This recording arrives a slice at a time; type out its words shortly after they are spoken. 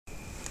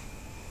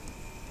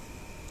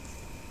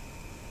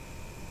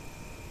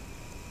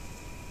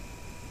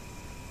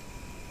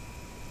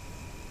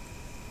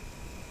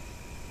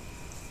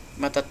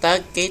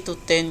Matatag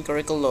K-10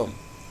 Curriculum,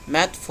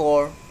 Math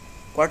 4,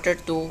 Quarter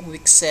 2,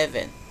 Week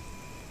 7.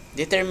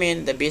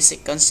 Determine the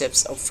basic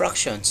concepts of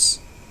fractions.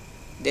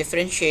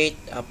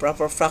 Differentiate a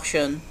proper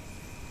fraction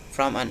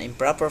from an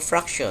improper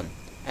fraction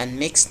and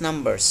mixed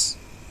numbers.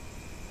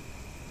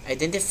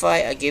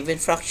 Identify a given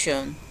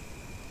fraction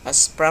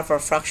as proper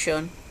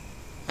fraction,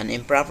 an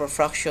improper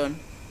fraction,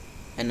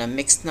 and a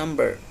mixed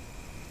number.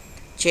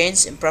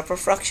 Change improper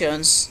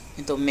fractions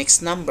into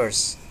mixed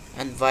numbers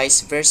and vice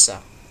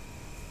versa.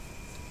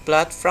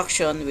 Plot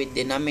fraction with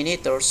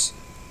denominators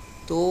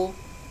 2,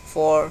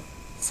 4,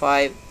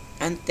 5,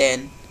 and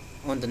 10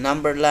 on the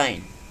number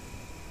line.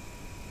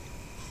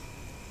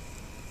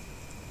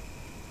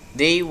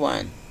 Day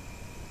 1.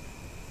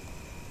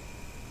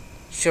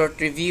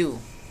 Short review.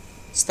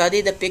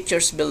 Study the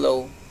pictures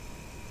below.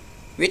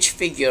 Which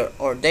figure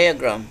or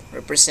diagram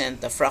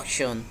represent the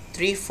fraction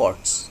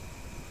 3/4?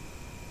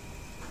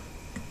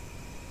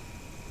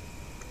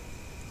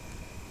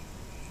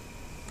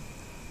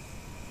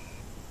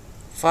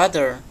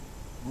 Father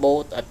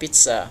bought a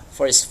pizza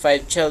for his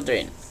 5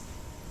 children.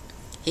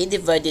 He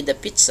divided the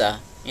pizza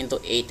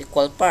into 8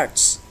 equal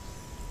parts.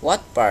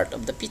 What part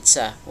of the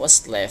pizza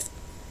was left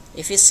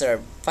if he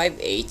served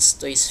 5/8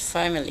 to his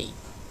family?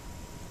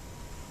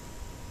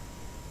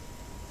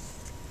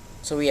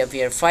 So we have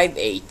here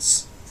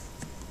 5/8.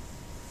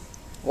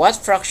 What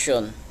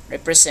fraction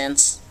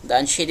represents the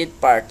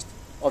unshaded part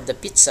of the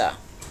pizza?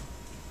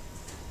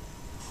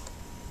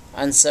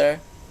 Answer: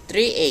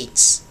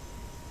 3/8.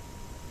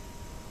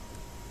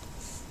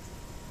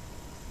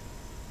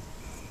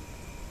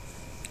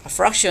 A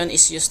fraction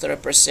is used to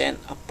represent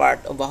a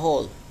part of a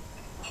whole.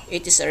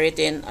 It is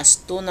written as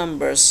two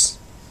numbers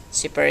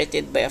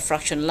separated by a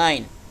fraction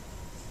line.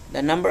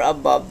 The number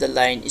above the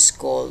line is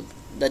called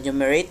the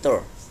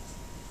numerator,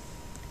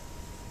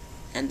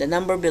 and the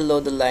number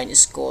below the line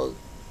is called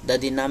the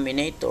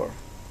denominator.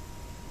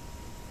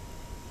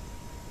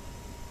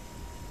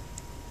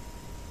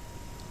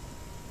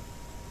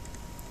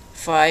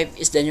 Five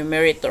is the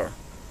numerator,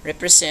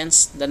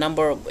 represents the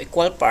number of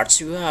equal parts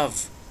you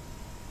have,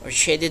 or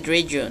shaded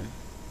region.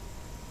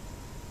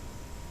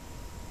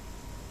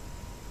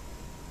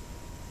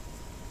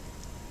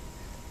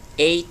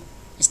 8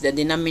 is the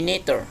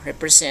denominator,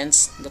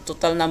 represents the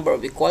total number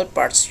of equal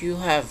parts you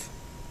have.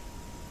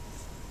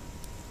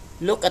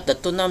 Look at the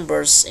two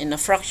numbers in a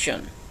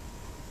fraction.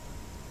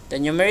 The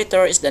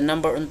numerator is the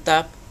number on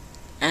top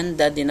and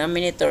the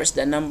denominator is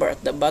the number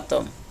at the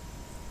bottom.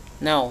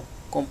 Now,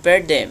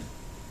 compare them.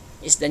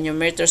 Is the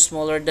numerator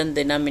smaller than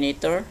the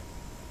denominator?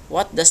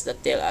 What does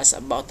that tell us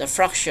about the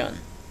fraction?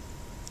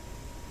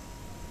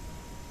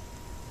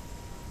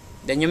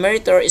 The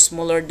numerator is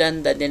smaller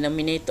than the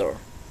denominator.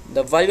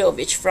 The value of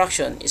each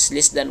fraction is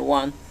less than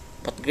 1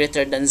 but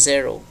greater than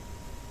 0.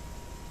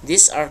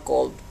 These are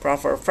called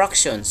proper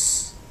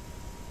fractions.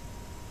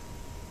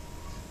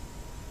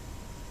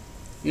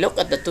 Look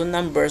at the two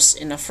numbers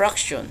in a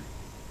fraction.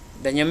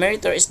 The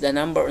numerator is the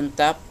number on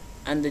top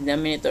and the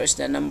denominator is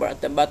the number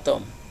at the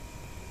bottom.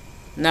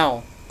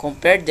 Now,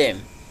 compare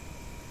them.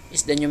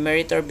 Is the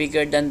numerator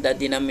bigger than the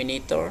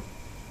denominator?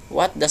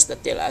 What does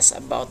that tell us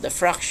about the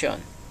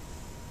fraction?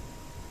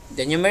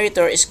 The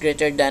numerator is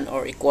greater than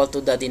or equal to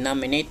the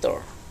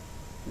denominator.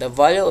 The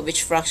value of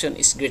each fraction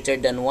is greater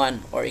than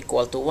 1 or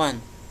equal to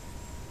 1.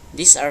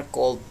 These are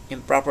called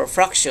improper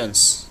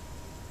fractions.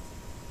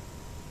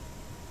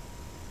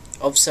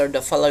 Observe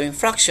the following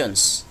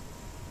fractions.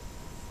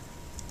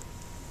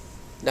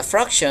 The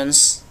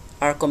fractions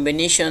are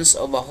combinations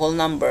of a whole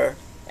number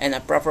and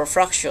a proper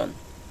fraction.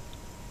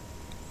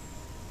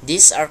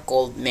 These are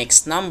called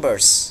mixed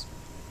numbers.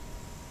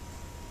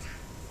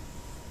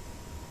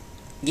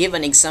 Give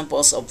an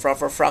examples of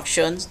proper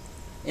fractions,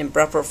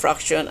 improper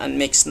fraction, and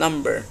mixed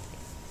number.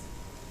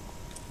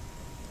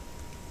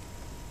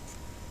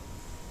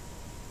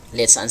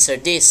 Let's answer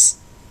this.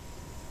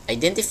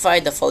 Identify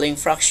the following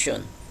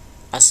fraction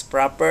as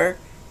proper,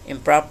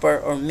 improper,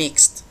 or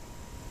mixed.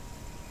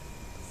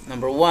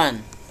 Number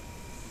 1,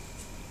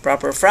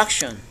 proper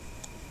fraction.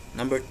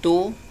 Number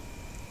 2,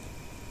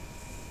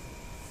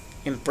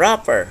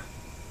 improper.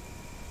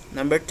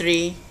 Number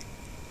 3,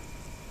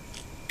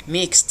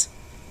 mixed.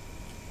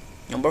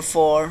 Number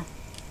 4,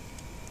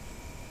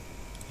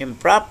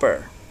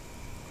 improper.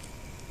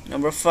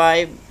 Number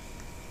 5,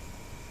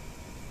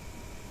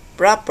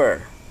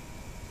 proper.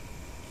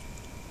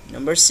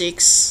 Number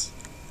 6,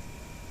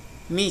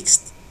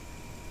 mixed.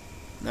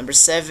 Number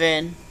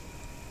 7,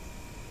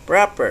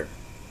 proper.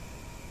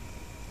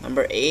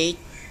 Number 8,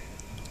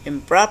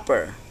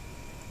 improper.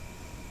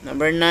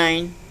 Number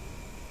 9,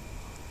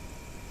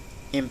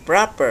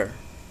 improper.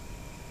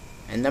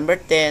 And number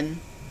 10,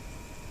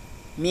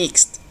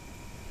 mixed.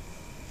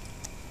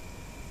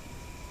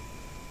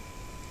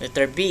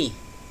 Letter B.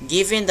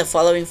 Given the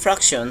following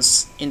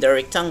fractions in the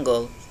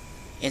rectangle,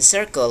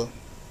 encircle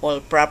all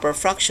proper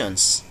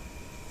fractions,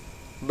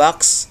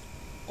 box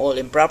all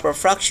improper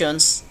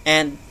fractions,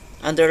 and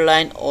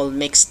underline all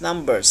mixed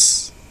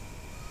numbers.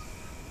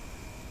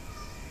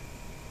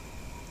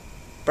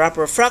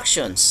 Proper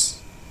fractions.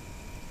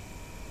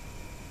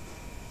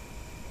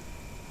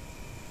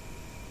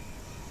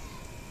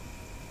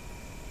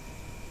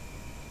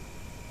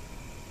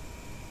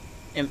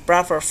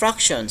 improper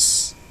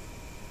fractions.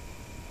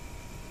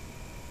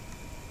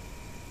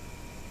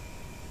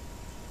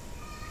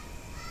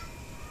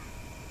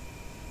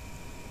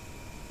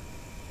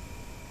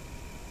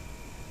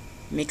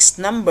 Mixed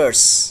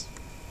numbers.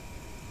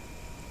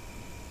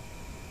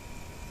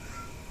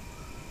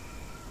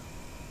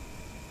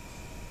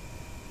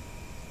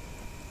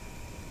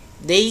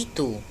 Day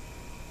 2.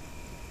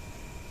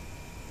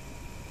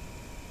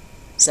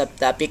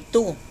 Subtopic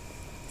 2.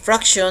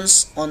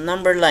 Fractions on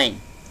number line.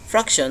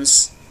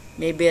 Fractions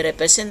may be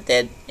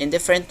represented in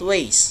different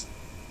ways.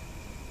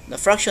 The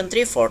fraction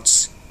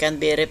 3/4 can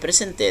be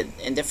represented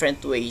in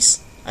different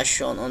ways as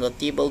shown on the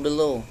table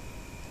below.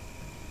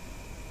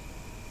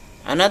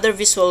 Another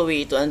visual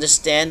way to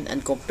understand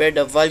and compare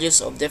the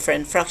values of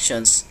different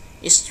fractions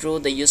is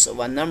through the use of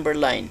a number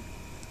line.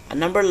 A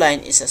number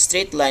line is a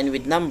straight line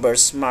with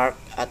numbers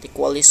marked at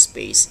equally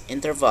spaced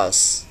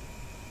intervals.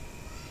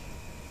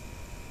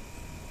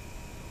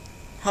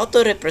 How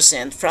to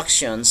represent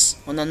fractions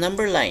on a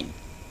number line?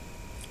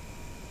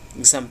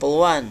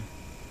 Example 1.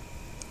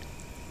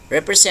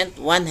 Represent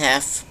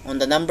 1/2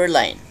 on the number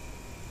line.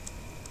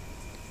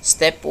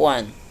 Step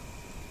 1.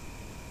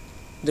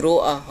 Draw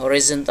a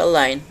horizontal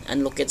line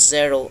and locate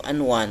 0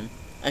 and 1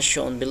 as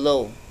shown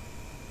below.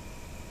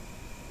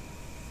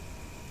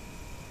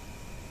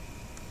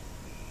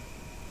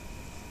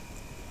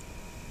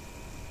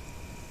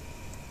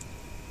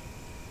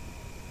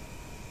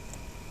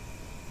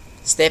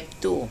 Step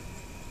 2.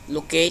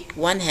 Locate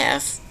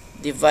 1/2,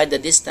 divide the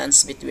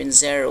distance between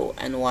 0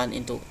 and 1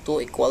 into 2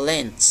 equal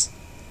lengths.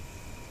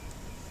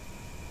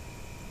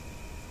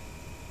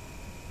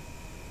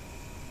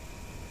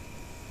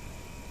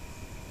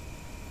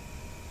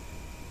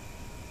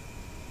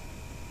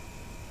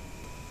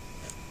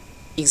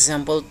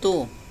 Example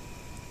 2.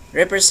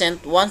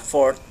 Represent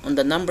 1/4 on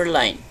the number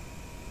line.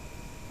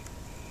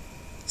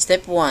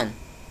 Step 1.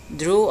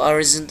 Draw a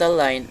horizontal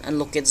line and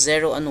locate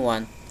 0 and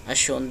 1 as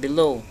shown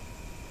below.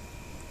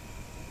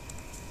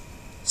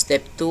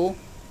 Step 2.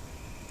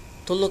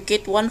 To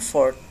locate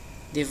 1/4,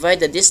 divide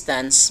the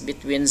distance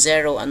between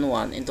 0 and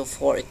 1 into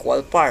 4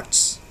 equal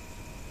parts.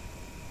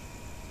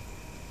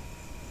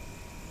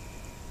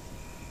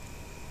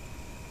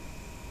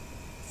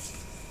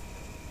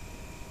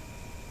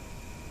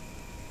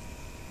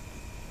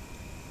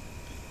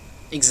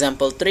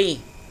 Example 3.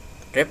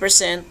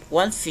 Represent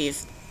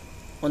 1/5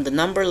 on the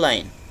number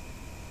line.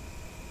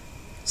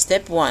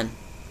 Step 1.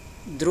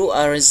 Draw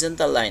a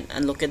horizontal line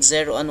and locate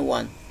 0 and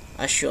 1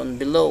 as shown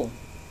below.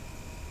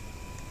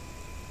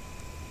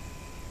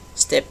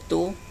 Step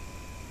 2.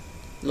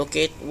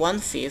 Locate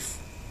 1/5.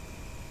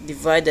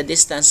 Divide the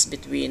distance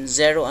between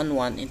 0 and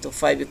 1 into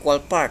 5 equal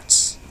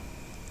parts.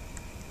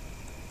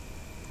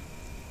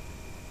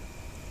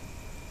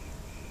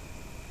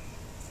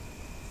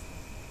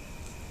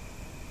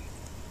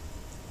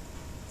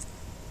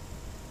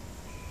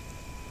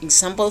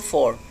 Example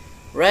 4.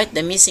 Write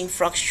the missing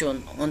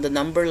fraction on the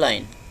number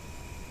line.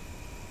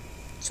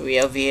 So we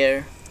have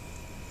here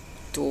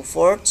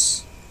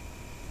 2/4,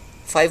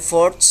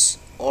 5/4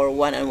 or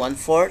 1 and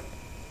 1/4,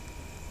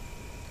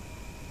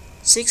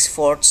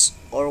 6/4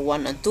 or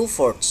 1 and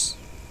 2/4.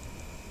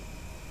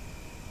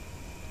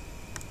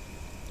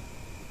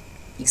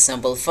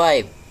 Example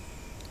 5.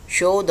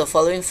 Show the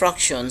following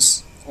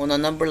fractions on a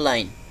number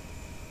line.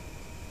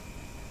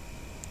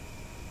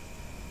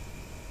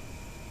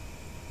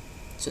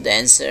 So the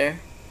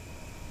answer,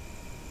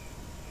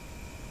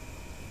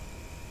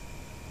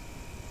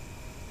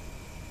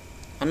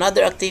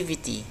 another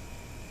activity.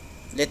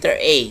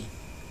 Letter A.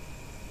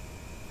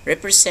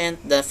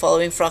 Represent the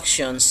following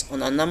fractions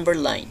on a number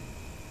line.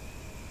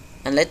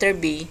 And letter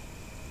B.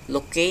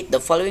 Locate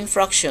the following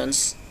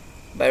fractions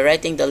by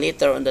writing the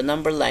letter on the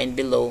number line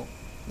below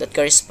that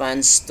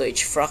corresponds to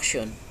each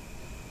fraction.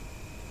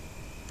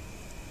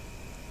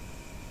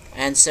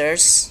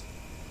 Answers.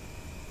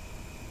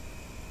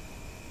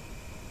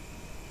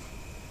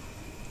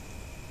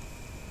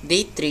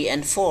 Day 3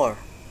 and 4.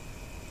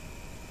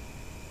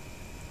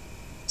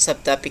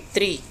 Subtopic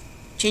 3.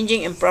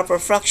 Changing improper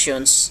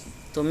fractions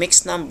to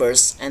mixed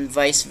numbers and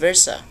vice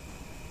versa.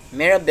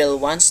 Mirabel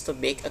wants to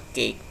bake a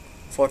cake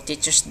for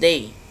Teacher's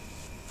Day.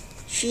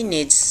 She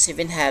needs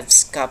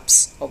 7/2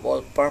 cups of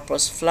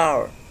all-purpose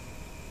flour.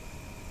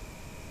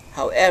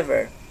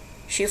 However,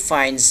 she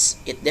finds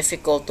it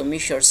difficult to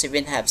measure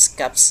 7/2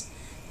 cups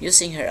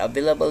using her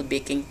available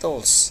baking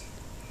tools.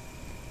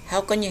 How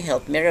can you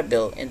help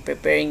Mirabel in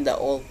preparing the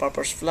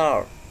all-purpose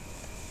flour?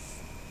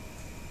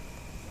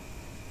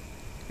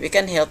 We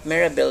can help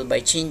Mirabel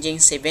by changing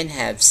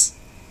 7/2,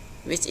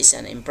 which is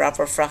an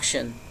improper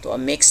fraction, to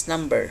a mixed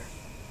number.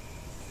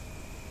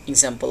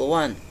 Example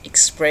 1.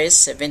 Express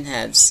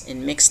 7/2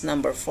 in mixed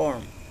number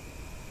form.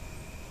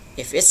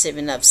 If each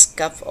 7/2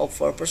 cup of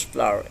all-purpose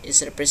flour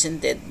is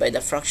represented by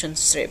the fraction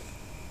strip,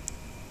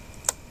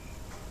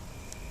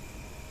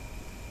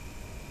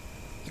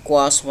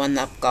 equals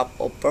 1/2 cup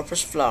of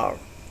all-purpose flour.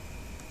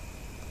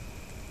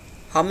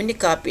 How many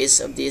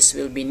copies of this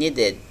will be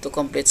needed to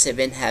complete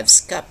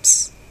 7/2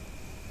 cups?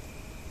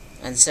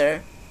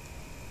 Answer,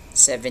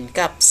 7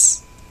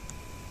 cups.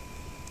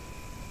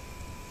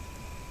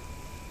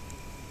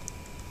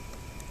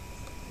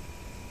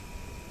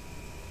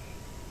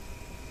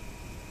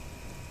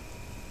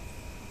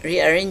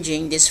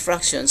 Rearranging these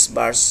fractions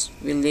bars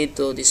will lead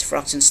to these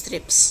fraction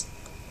strips.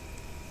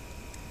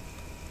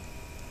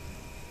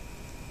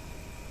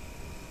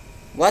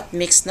 What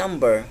mixed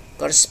number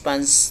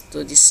corresponds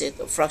to this set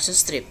of fraction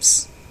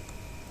strips?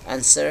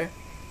 Answer: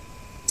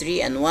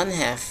 3 and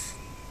 1/2.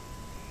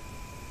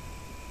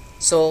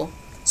 So,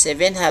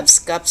 7/2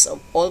 cups of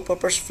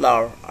all-purpose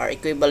flour are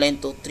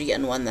equivalent to 3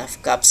 and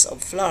 1/2 cups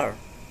of flour.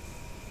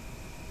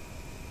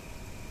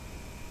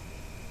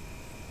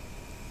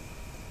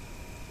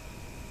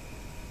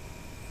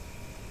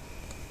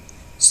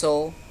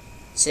 So,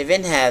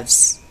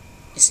 7/2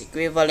 is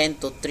equivalent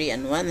to 3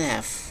 and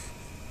 1/2.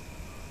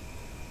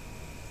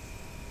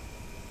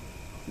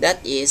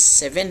 That is,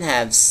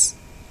 7/2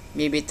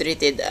 may be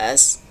treated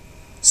as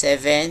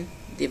 7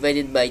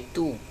 divided by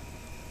 2.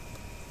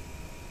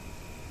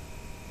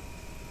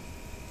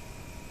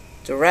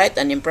 To write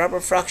an improper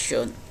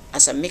fraction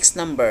as a mixed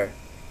number,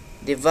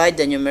 divide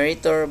the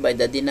numerator by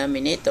the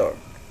denominator.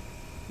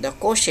 The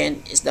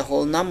quotient is the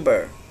whole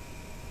number.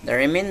 The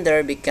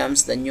remainder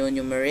becomes the new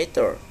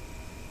numerator,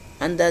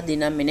 and the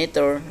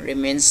denominator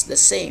remains the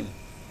same.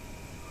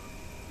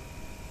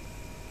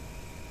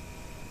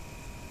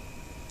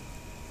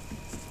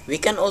 We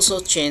can also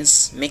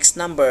change mixed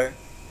number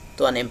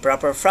to an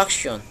improper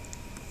fraction.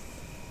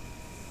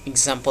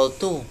 Example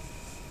 2.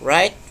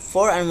 Write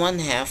 4 and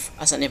 1/2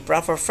 as an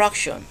improper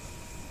fraction.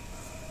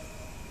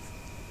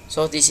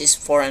 So this is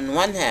 4 and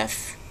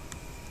 1/2.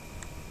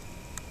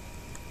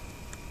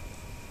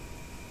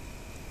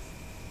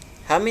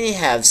 How many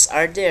halves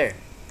are there?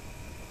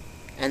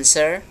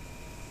 Answer: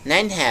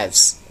 9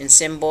 halves, in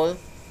symbol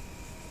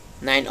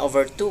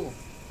 9/2.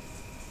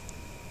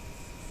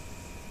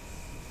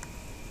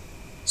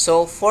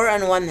 So 4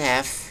 and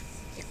 1/2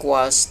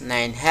 equals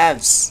 9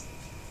 halves.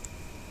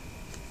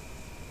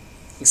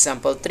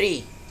 Example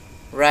 3.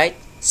 Write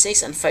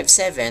 6 and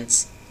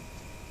 5/7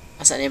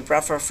 as an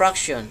improper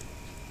fraction.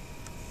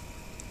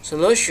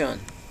 Solution: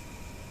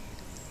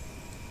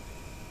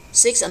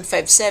 6 and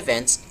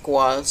 5/7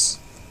 equals,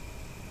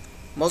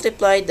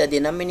 multiply the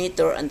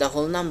denominator and the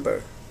whole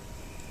number.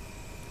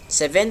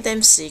 7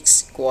 times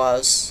 6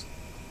 equals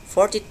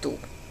 42.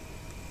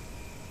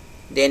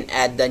 Then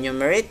add the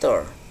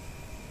numerator.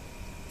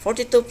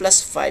 42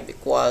 plus 5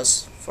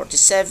 equals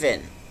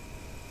 47.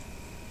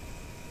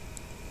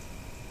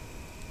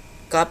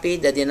 Copy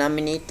the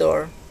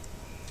denominator,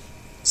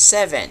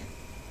 7.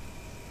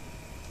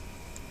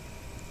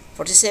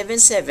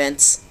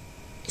 47/7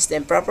 is the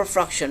improper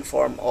fraction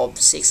form of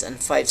 6 and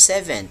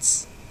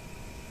 5/7.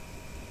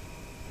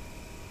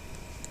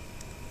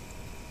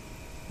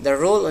 The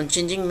rule on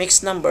changing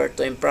mixed number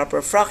to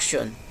improper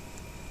fraction.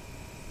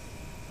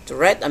 To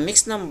write a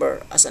mixed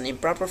number as an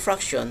improper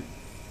fraction,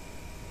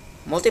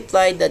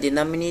 multiply the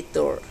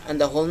denominator and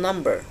the whole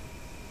number.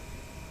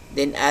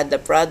 Then add the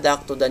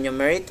product to the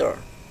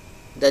numerator.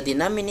 The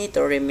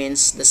denominator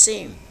remains the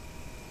same.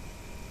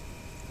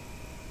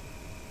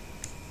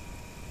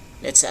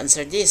 Let's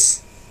answer this.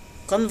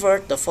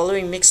 Convert the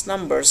following mixed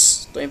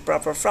numbers to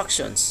improper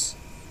fractions.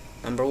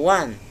 Number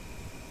 1.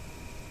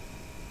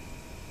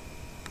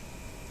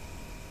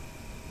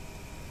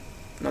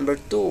 Number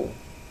 2.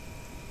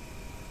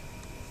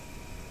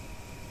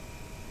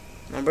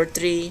 Number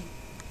 3.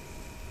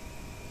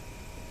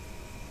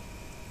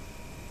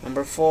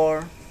 Number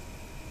 4.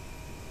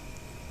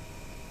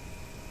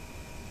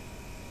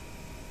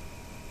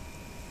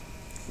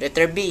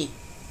 Letter B.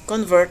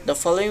 Convert the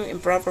following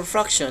improper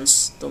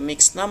fractions to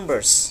mixed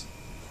numbers.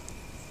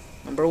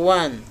 Number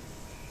 1.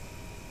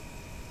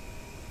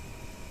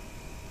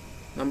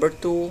 Number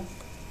 2.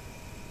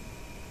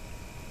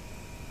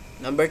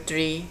 Number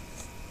 3.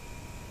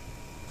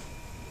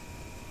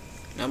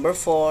 Number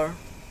 4.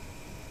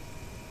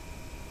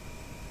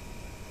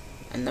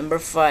 And number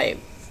 5.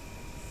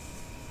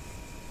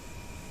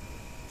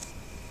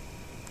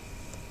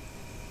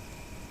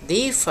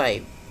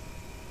 D5.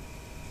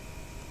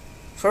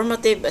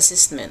 Formative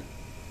assessment.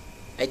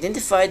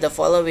 Identify the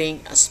following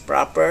as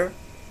proper,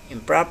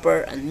 improper,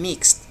 and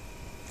mixed.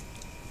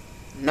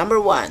 Number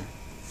 1.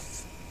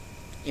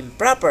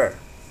 Improper.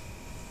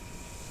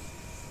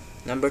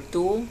 Number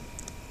 2.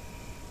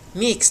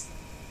 Mixed.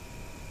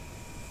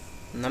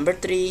 Number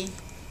 3.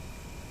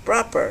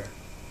 Proper.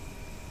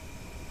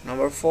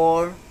 Number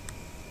 4.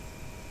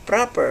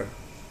 Proper.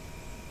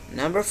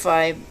 Number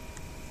 5.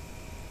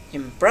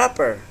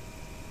 Improper.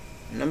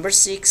 Number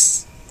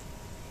 6.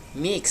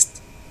 Mixed.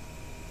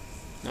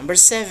 Number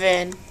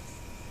 7.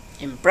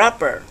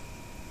 Improper.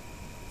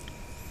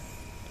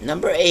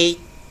 Number 8.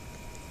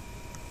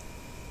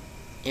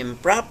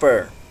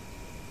 Improper.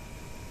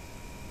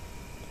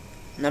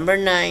 Number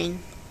 9.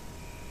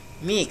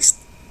 Mixed.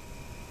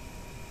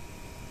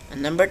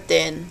 And number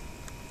 10.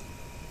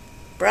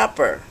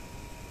 Proper.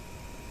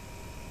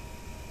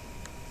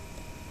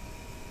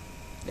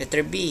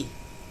 Letter B.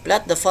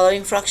 Plot the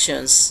following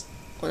fractions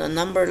on a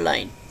number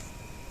line.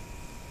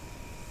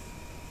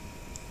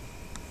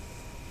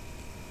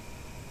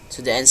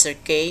 So the answer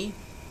K.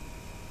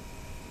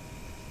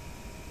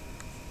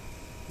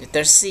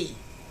 Letter C.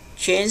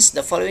 Change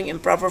the following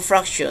improper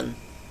fraction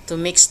to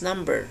mixed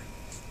number?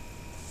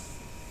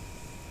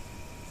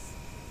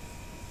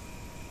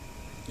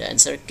 The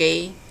answer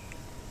K.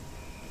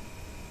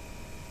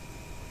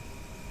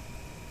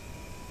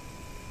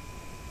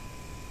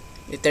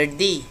 Letter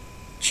D.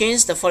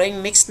 Change the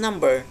following mixed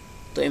number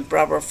to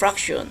improper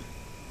fraction.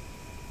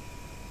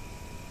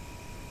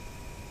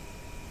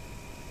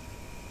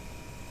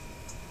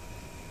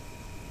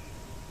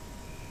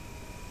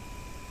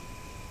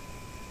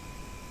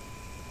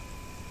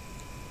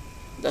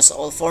 That's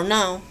all for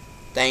now.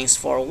 Thanks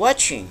for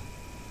watching.